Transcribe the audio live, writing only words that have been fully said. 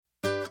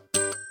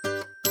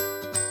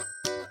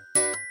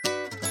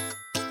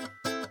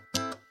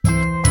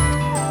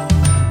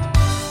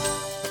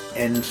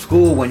In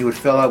school, when you would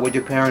fill out what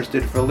your parents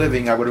did for a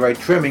living, I would write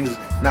trimmings,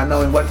 not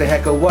knowing what the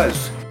heck it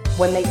was.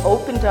 When they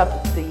opened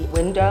up the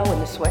window in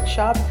the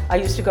sweatshop, I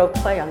used to go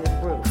play on the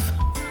roof.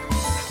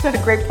 It's not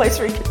a great place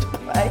for a kid to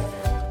play.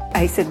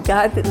 I said,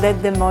 God,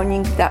 let the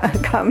morning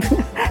come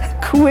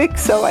quick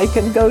so I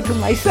can go to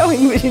my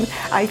sewing machine.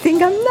 I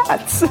think I'm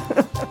nuts.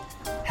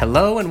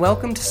 Hello and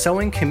welcome to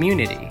Sewing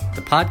Community,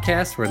 the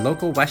podcast where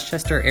local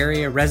Westchester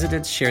area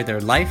residents share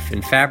their life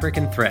in fabric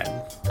and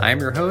thread. I am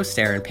your host,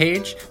 Aaron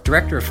Page,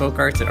 Director of Folk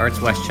Arts at Arts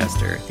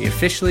Westchester, the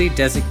officially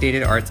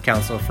designated arts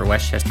council for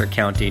Westchester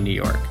County, New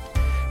York.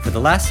 For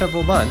the last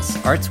several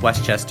months, Arts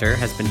Westchester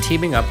has been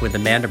teaming up with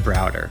Amanda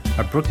Browder,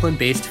 a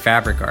Brooklyn-based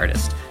fabric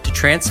artist, to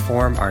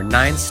transform our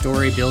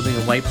 9-story building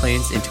in White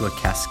Plains into a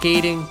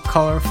cascading,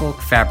 colorful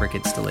fabric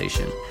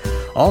installation.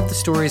 All of the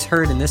stories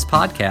heard in this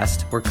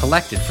podcast were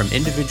collected from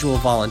individual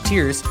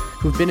volunteers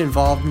who've been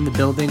involved in the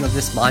building of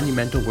this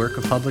monumental work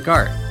of public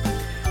art.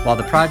 While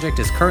the project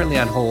is currently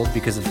on hold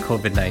because of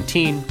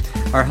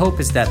COVID-19, our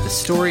hope is that the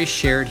stories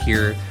shared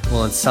here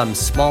will in some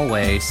small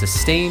way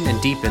sustain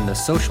and deepen the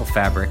social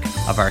fabric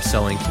of our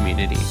sewing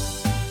community.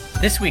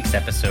 This week's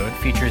episode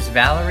features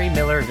Valerie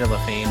Miller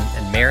Villafane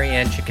and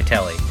Marianne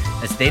Ciccatelli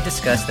as they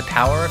discuss the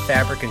power of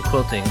fabric and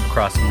quilting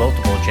across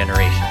multiple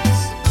generations.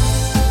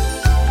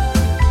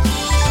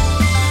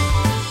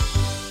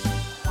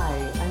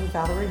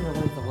 Valerie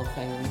Miller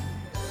Villafane.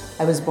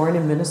 I was born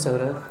in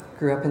Minnesota,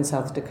 grew up in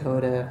South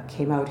Dakota,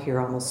 came out here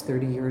almost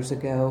 30 years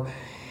ago,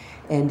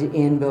 and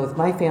in both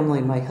my family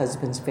and my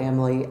husband's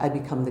family, I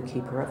become the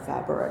keeper of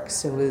fabric.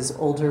 So as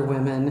older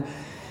women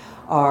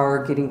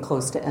are getting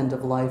close to end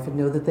of life and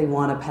know that they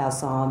want to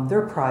pass on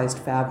their prized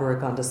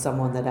fabric onto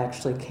someone that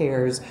actually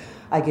cares,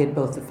 I get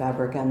both the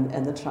fabric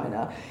and the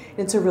china.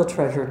 It's a real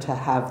treasure to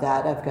have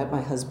that. I've got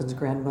my husband's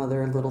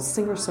grandmother, a little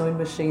Singer sewing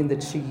machine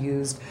that she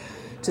used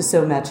to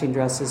sew matching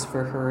dresses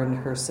for her and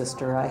her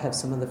sister. I have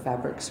some of the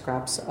fabric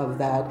scraps of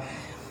that.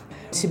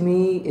 To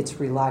me, it's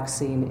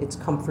relaxing, it's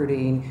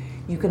comforting.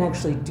 You can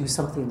actually do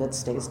something that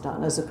stays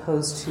done, as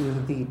opposed to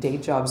the day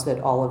jobs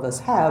that all of us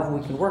have. We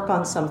can work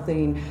on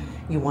something,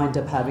 you wind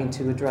up having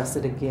to address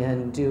it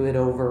again, do it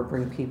over,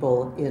 bring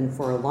people in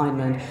for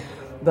alignment.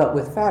 But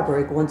with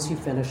fabric, once you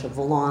finish a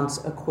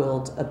valance, a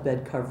quilt, a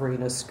bed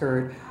covering, a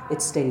skirt,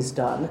 it stays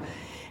done.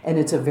 And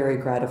it's a very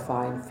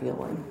gratifying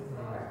feeling.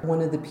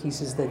 One of the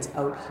pieces that's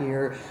out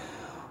here,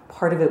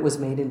 part of it was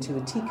made into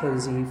a tea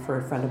cozy for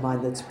a friend of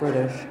mine that's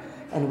British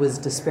and was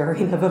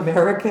despairing of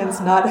Americans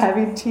not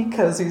having tea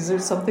cozies.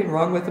 There's something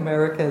wrong with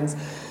Americans.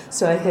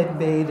 So I had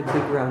made a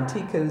big round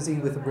tea cozy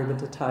with a ribbon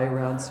to tie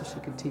around so she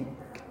could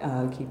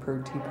keep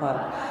her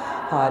teapot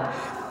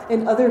hot.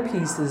 And other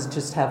pieces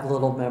just have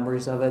little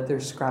memories of it.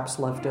 There's scraps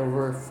left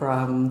over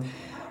from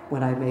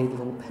when I made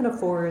little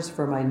pinafores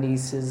for my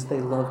nieces.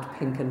 They loved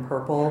pink and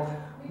purple.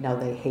 Now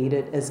they hate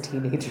it as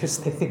teenagers.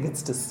 They think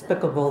it's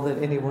despicable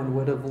that anyone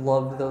would have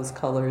loved those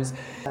colors.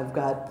 I've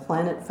got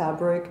planet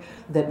fabric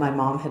that my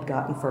mom had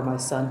gotten for my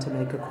son to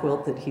make a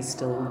quilt that he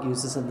still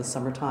uses in the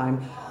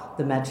summertime.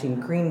 The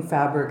matching green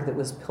fabric that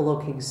was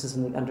pillowcases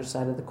in the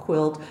underside of the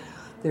quilt.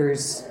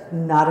 There's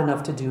not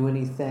enough to do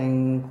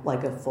anything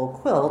like a full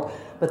quilt,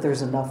 but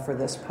there's enough for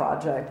this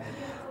project.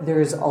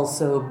 There's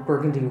also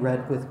burgundy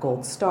red with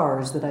gold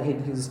stars that I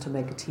had used to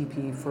make a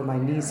teepee for my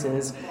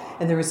nieces,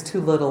 and there was too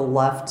little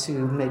left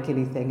to make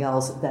anything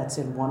else. That's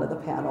in one of the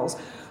panels.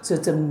 So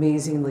it's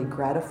amazingly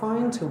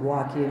gratifying to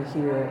walk in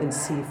here and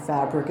see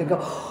fabric and go,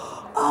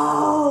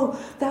 oh,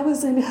 that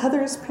was in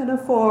Heather's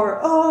pinafore.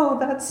 Oh,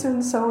 that's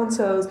in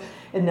so-and-so's.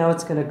 And now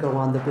it's going to go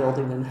on the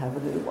building and have a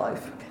new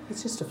life.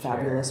 It's just a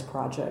fabulous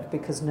project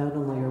because not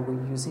only are we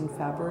using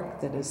fabric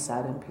that has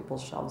sat in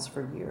people's shelves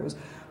for years,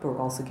 but we're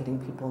also getting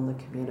people in the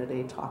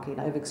community talking.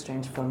 I've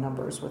exchanged phone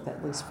numbers with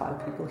at least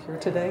 5 people here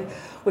today,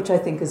 which I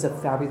think is a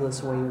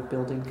fabulous way of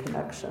building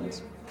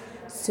connections.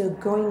 So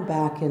going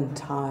back in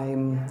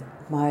time,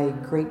 my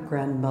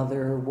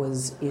great-grandmother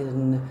was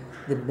in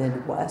the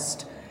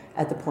Midwest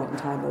at the point in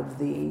time of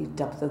the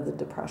depth of the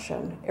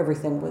Depression.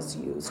 Everything was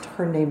used.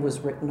 Her name was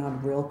written on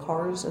rail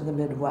cars in the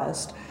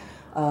Midwest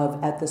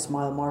of at this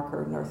mile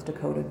marker, North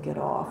Dakota, get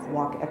off,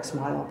 walk X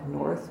mile up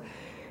north,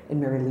 and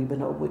Mary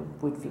Liebenow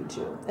would feed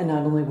you. And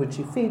not only would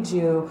she feed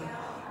you,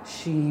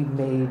 she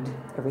made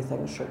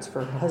everything, shirts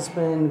for her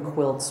husband,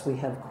 quilts. We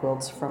have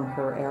quilts from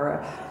her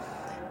era.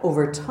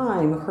 Over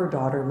time, her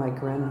daughter, my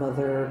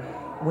grandmother,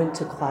 went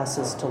to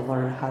classes to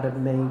learn how to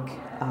make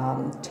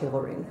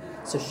tailoring.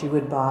 So she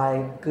would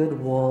buy good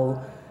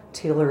wool,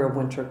 tailor a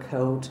winter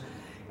coat,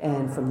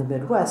 and from the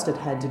Midwest, it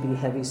had to be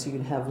heavy, so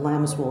you'd have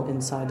lamb's wool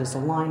inside as a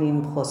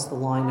lining, plus the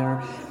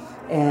liner.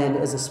 And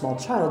as a small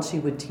child, she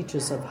would teach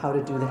us of how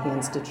to do the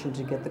hand stitching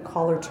to get the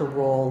collar to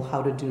roll,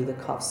 how to do the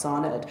cuffs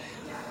on it.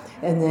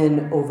 And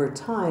then over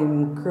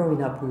time,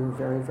 growing up, we were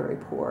very, very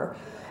poor.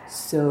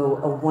 So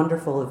a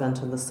wonderful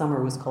event in the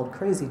summer was called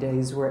Crazy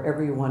Days, where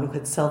everyone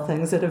would sell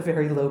things at a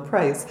very low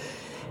price.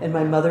 And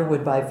my mother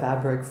would buy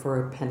fabric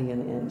for a penny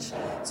an inch.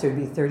 So it would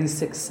be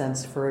 36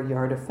 cents for a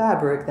yard of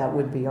fabric. That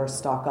would be our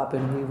stock up,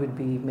 and we would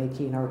be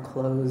making our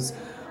clothes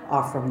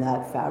off from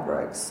that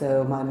fabric.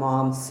 So my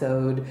mom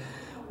sewed,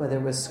 whether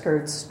it was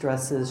skirts,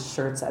 dresses,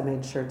 shirts. I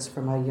made shirts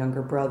for my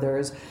younger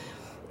brothers.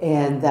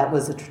 And that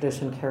was a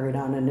tradition carried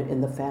on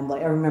in the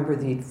family. I remember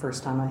the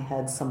first time I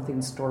had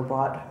something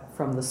store-bought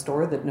from the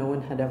store that no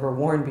one had ever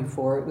worn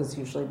before. It was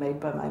usually made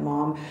by my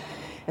mom.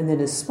 And then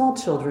as small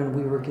children,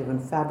 we were given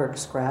fabric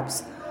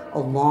scraps, a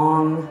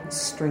long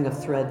string of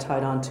thread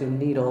tied onto a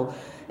needle,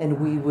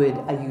 and we would,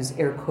 I use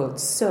air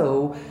quotes,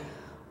 sew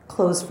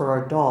clothes for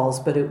our dolls,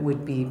 but it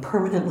would be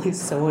permanently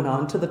sewn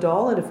onto the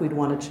doll, and if we'd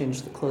want to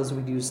change the clothes,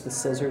 we'd use the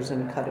scissors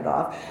and cut it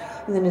off.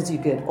 And then as you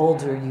get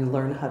older, you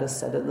learn how to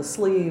set in the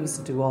sleeves,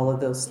 do all of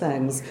those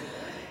things.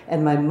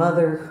 And my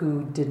mother,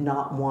 who did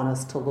not want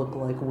us to look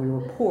like we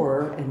were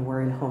poor and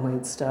wearing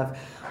homemade stuff,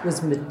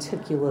 was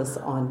meticulous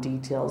on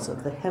details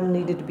of the hem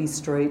needed to be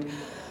straight.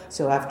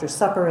 So after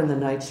supper in the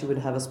night, she would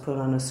have us put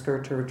on a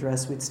skirt or a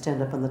dress. We'd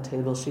stand up on the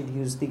table. She'd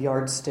use the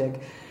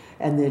yardstick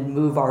and then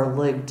move our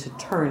leg to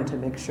turn to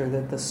make sure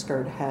that the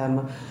skirt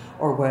hem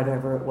or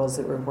whatever it was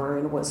that we're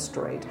wearing was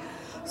straight.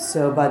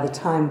 So by the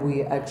time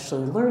we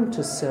actually learned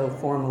to sew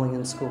formally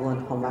in school in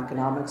home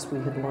economics, we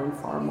had learned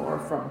far more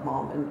from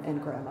mom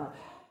and grandma.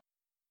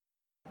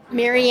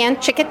 Marianne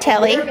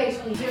Ciccatelli.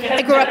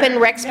 I grew up in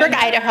Rexburg,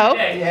 Idaho.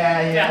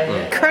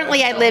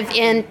 Currently I live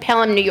in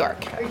Pelham, New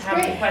York.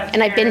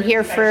 And I've been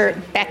here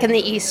back in the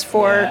East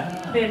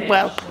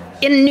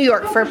in New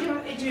York for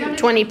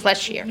 20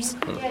 plus years.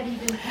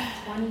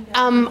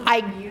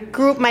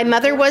 My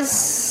mother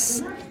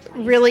was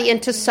really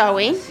into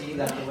sewing.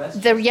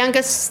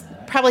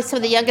 Probably some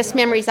of the youngest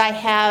memories I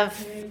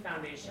have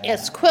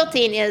as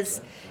quilting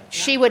is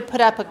she would put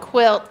up a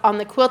quilt on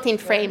the quilting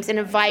frames and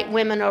invite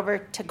women over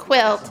to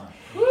quilt.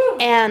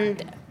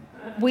 And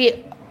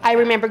I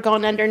remember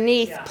going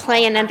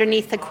playing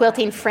underneath the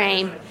quilting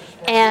frame,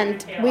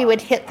 and we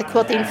would hit the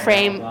quilt,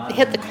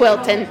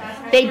 and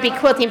they'd be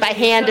quilting by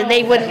hand, and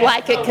they wouldn't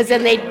like it because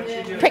then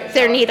they'd prick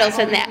their needles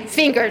and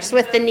fingers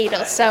with the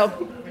needles. So,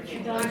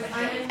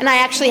 and I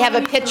actually have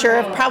a picture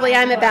of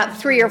I'm about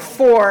 3 or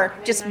 4,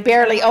 just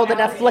barely old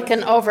enough,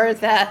 looking over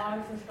the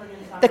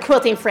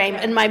quilting frame,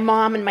 and my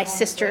mom and my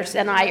sisters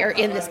and I are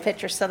in this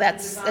picture, so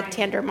that's a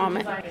tender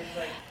moment.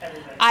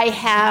 I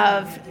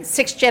have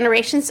 6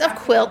 generations of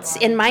quilts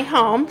in my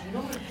home.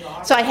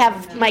 So I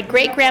have my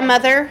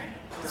great-grandmother's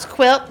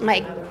quilt, my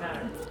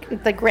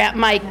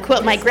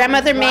quilt my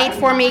grandmother made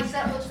for me,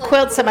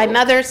 quilts that my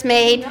mother's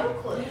made,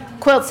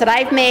 quilts that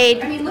I've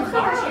made,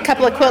 a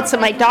couple of quilts that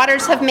my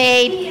daughters have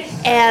made,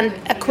 and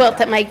a quilt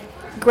that my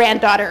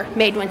granddaughter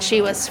made when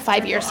she was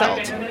 5 years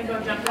old.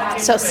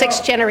 So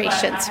 6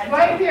 generations.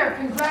 Right here,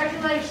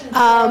 congratulations.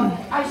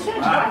 I said,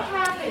 what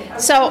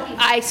happened? So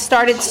I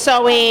started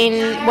sewing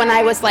when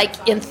I was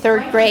in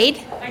 3rd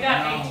grade.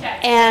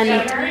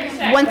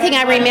 And one thing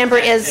I remember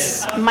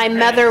is my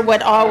mother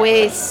would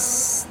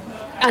always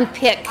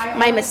unpick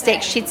my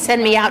mistakes. She'd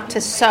send me out to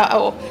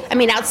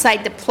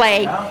outside to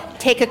play,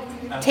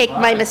 take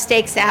my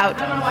mistakes out,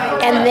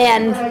 and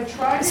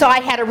then, so I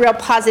had a real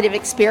positive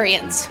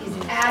experience.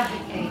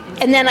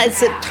 And then as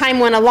the time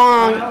went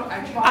along,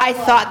 I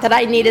thought that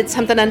I needed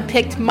something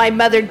unpicked. My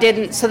mother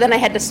didn't, so then I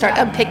had to start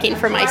unpicking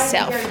for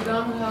myself.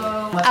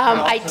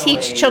 I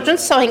teach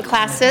children's sewing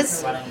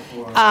classes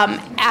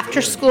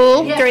after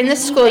school during the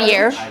school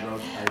year.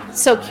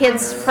 So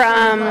kids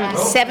from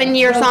 7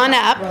 years on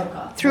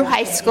up through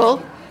high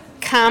school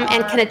come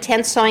and can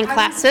attend sewing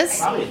classes.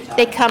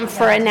 They come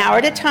for an hour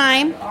at a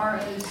time.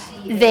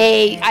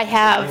 I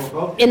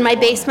have, in my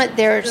basement,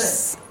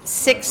 there's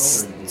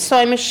 6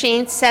 sewing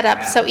machines set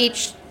up, so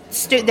each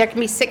there can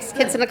be 6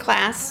 kids in a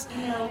class.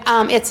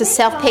 It's a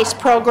self-paced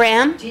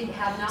program,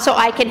 so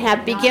I can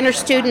have beginner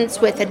students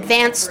with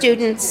advanced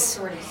students,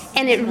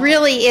 and it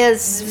really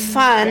is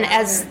fun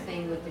as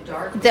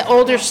the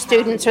older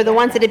students, or the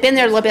ones that have been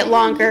there a little bit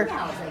longer,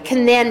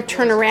 can then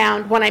turn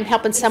around when I'm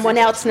helping someone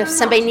else, and if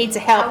somebody needs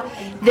help,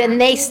 then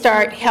they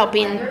start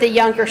helping the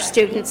younger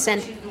students,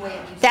 and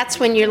that's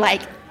when you're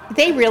like,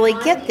 they really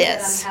get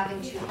this.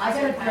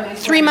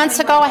 3 months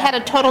ago, I had a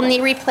total knee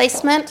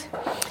replacement,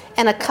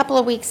 and a couple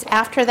of weeks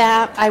after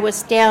that, I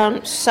was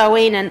down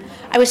sewing, and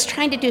I was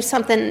trying to do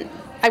something.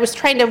 I was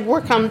trying to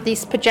work on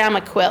these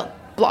pajama quilt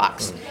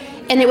blocks,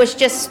 and it was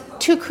just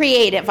too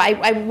creative.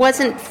 I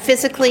wasn't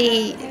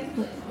physically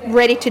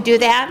ready to do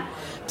that,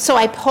 so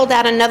I pulled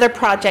out another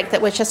project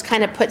that was just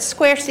kind of put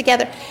squares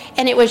together,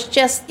 and it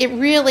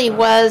really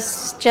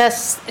was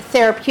just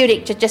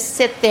therapeutic to just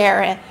sit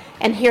there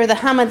and hear the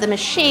hum of the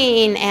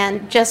machine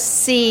and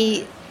just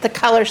see the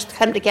colors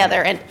come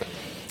together. And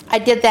I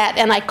did that,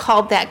 and I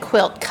called that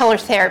quilt color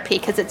therapy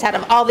because it's out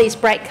of all these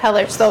bright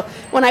colors. So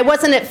when I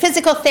wasn't at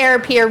physical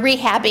therapy or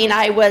rehabbing,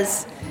 I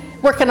was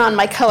working on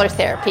my color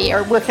therapy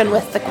or working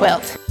with the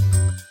quilt.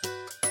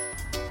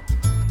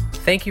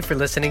 Thank you for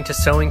listening to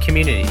Sewing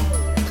Community.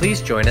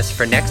 Please join us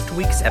for next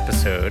week's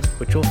episode,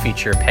 which will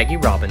feature Peggy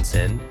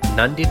Robinson,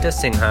 Nandita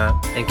Singha,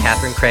 and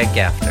Catherine Craig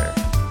Gaffner.